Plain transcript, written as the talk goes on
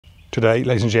Today,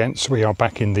 ladies and gents, we are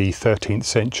back in the 13th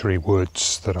century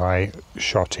woods that I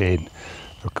shot in,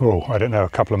 I don't know, a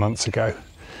couple of months ago.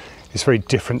 It's a very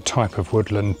different type of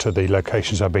woodland to the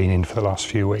locations I've been in for the last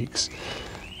few weeks.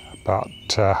 But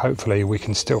hopefully we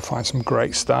can still find some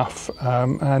great stuff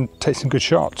and take some good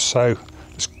shots. So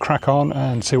let's crack on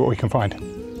and see what we can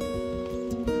find.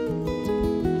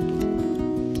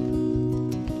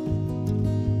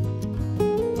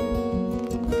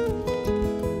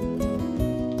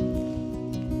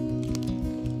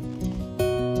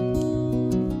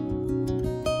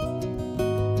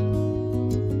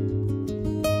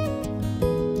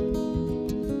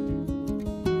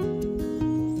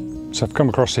 So I've come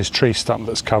across this tree stump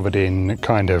that's covered in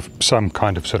some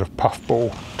kind of sort of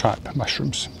puffball type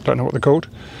mushrooms. Don't know what they're called.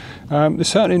 They're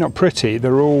certainly not pretty.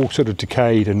 They're all sort of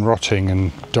decayed and rotting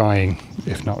and dying,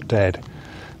 if not dead.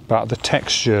 But the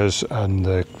textures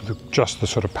and just the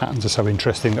sort of patterns are so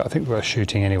interesting that I think we're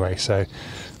shooting anyway. So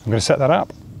I'm going to set that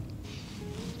up.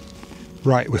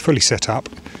 Right, we're fully set up.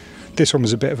 This one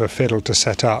was a bit of a fiddle to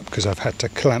set up because I've had to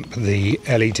clamp the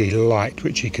LED light,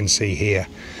 which you can see here,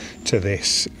 to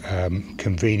this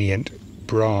convenient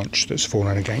branch that's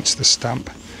fallen against the stump.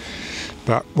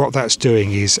 But what that's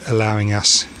doing is allowing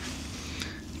us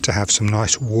to have some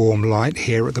nice warm light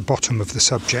here at the bottom of the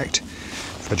subject.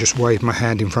 If I just wave my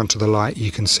hand in front of the light,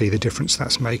 you can see the difference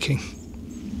that's making.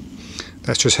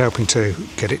 That's just helping to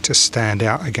get it to stand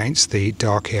out against the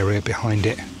dark area behind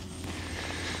it.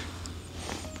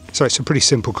 So it's a pretty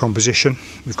simple composition.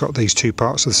 We've got these two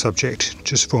parts of the subject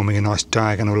just forming a nice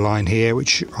diagonal line here,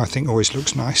 which I think always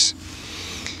looks nice.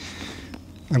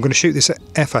 I'm going to shoot this at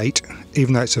f8,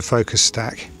 even though it's a focus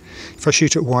stack. If I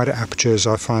shoot at wider apertures,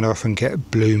 I find I often get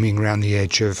blooming around the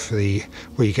edge of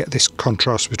where you get this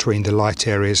contrast between the light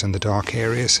areas and the dark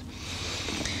areas.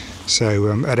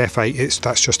 So at f8,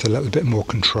 that's just a little bit more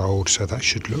controlled, so that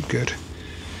should look good.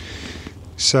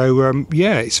 So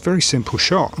yeah, it's a very simple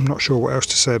shot. I'm not sure what else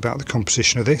to say about the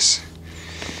composition of this.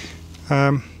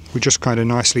 We're just kind of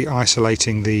nicely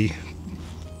isolating the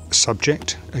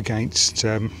subject against,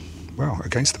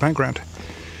 against the background.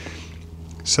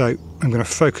 So I'm going to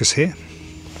focus here.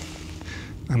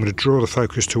 I'm going to draw the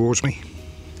focus towards me,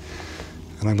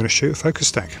 and I'm going to shoot a focus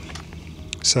stack.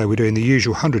 So we're doing the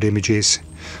usual 100 images.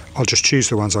 I'll just choose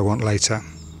the ones I want later,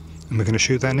 and we're going to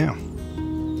shoot that now.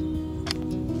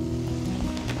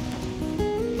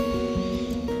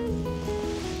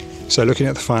 So looking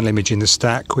at the final image in the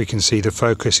stack, we can see the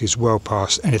focus is well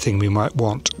past anything we might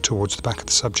want towards the back of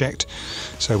the subject.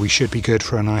 So we should be good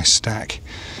for a nice stack.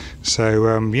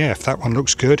 So yeah, if that one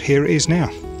looks good, here it is now.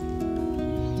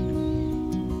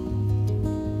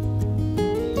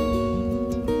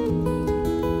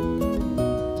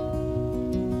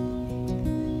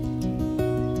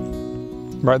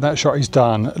 Right, that shot is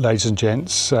done, ladies and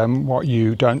gents. What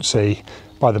you don't see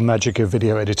by the magic of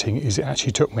video editing is it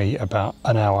actually took me about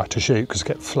an hour to shoot because I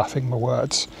kept fluffing my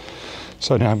words.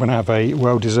 So now I'm going to have a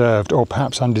well-deserved, or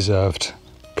perhaps undeserved,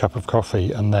 cup of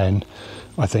coffee, and then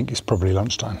I think it's probably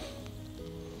lunchtime.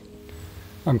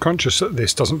 I'm conscious that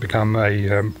this doesn't become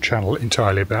a channel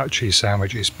entirely about cheese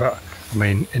sandwiches, but I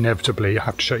mean, inevitably I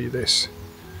have to show you this.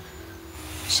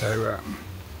 So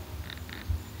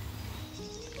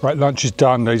right, lunch is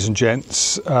done, ladies and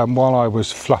gents. While I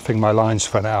was fluffing my lines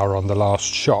for an hour on the last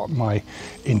shot, my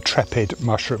intrepid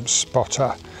mushroom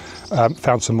spotter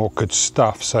found some more good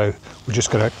stuff. So we're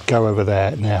just going to go over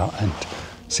there now and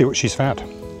see what she's found.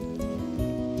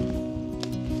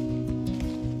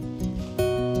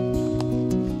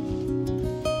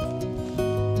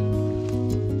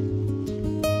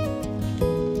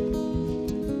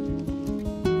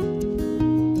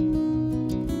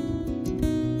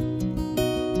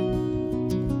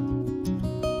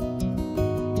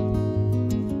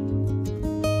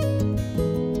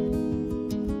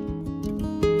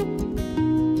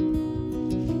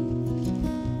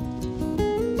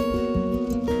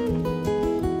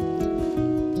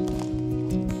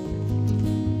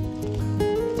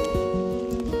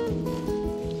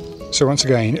 So once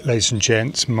again, ladies and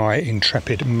gents, my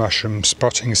intrepid mushroom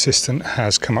spotting assistant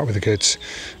has come up with the goods,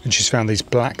 and she's found these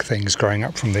black things growing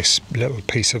up from this little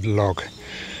piece of log.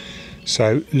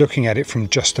 So looking at it from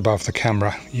just above the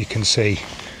camera, you can see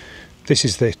this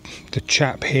is the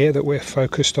chap here that we're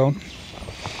focused on.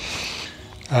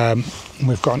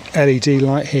 We've got an LED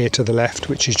light here to the left,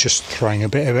 which is just throwing a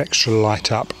bit of extra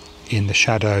light up in the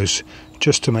shadows,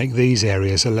 just to make these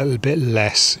areas a little bit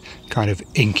less kind of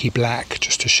inky black,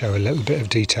 just to show a little bit of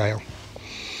detail.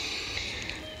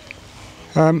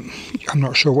 I'm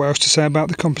not sure what else to say about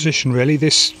the composition really.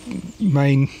 This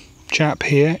main chap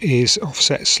here is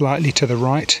offset slightly to the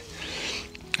right,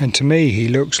 And to me he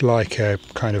looks like a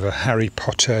kind of a Harry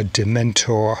Potter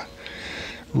Dementor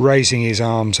raising his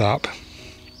arms up.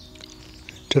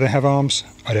 Do they have arms?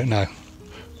 I don't know.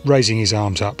 Raising his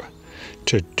arms up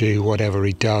to do whatever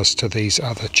he does to these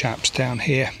other chaps down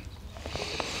here.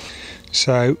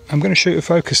 So I'm going to shoot a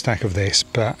focus stack of this,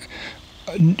 but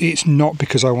it's not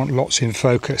because I want lots in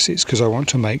focus, it's because I want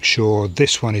to make sure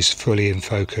this one is fully in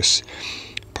focus,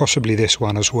 possibly this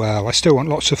one as well. I still want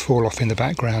lots to fall off in the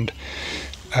background,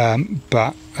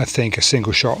 but I think a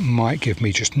single shot might give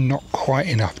me just not quite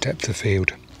enough depth of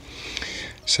field.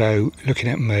 So looking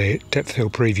at my depth of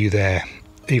field preview there,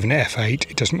 even at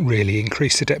f8 it doesn't really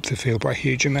increase the depth of field by a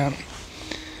huge amount.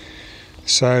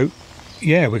 So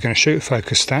yeah, we're going to shoot a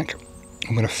focus stack.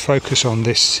 I'm going to focus on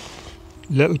this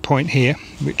little point here,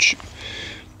 which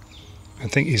I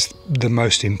think is the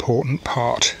most important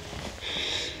part.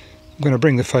 I'm going to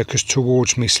bring the focus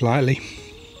towards me slightly,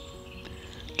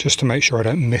 just to make sure I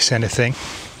don't miss anything.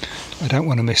 I don't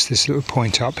want to miss this little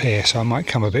point up here, so I might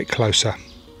come a bit closer.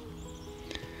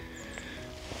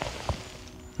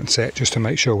 That's it, just to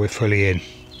make sure we're fully in.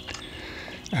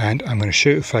 And I'm going to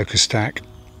shoot a focus stack.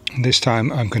 This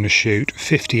time I'm going to shoot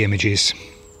 50 images.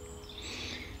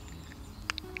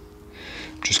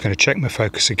 Just going to check my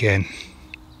focus again.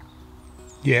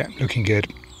 Yeah, looking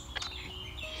good.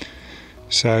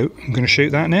 So I'm going to shoot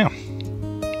that now.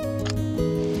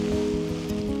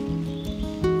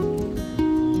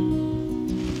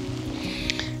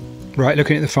 Right,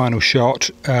 looking at the final shot,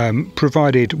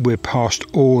 provided we're past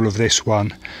all of this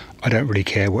one, I don't really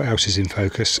care what else is in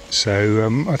focus.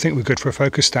 So I think we're good for a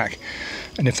focus stack.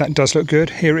 And if that does look good,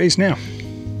 here it is now.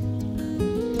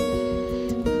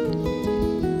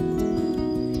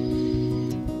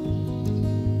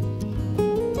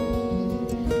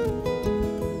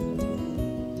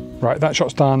 Right, that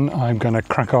shot's done. I'm going to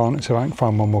crack on and see if I can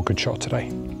find one more good shot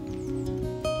today.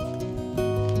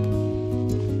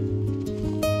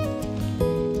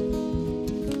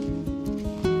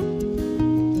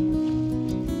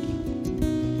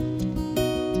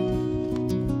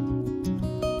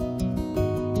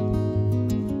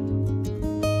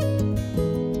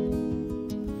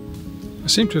 I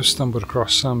seem to have stumbled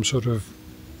across some sort of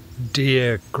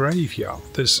deer graveyard.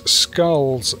 There's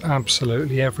skulls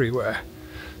absolutely everywhere.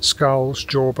 Skulls,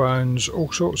 jawbones,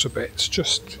 all sorts of bits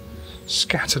just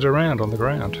scattered around on the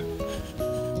ground.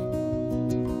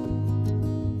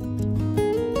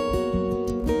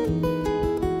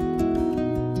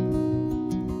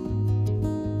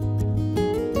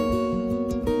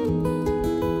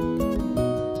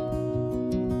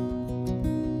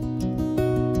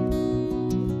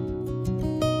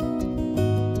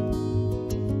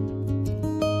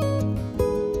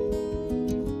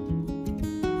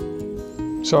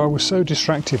 So I was so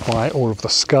distracted by all of the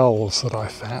skulls that I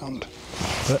found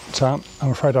that I'm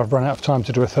afraid I've run out of time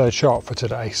to do a third shot for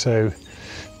today. So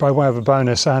by way of a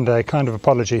bonus and a kind of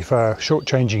apology for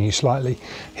shortchanging you slightly,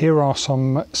 here are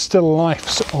some still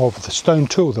lifes of the stone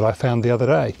tool that I found the other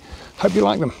day. Hope you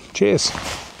like them. Cheers.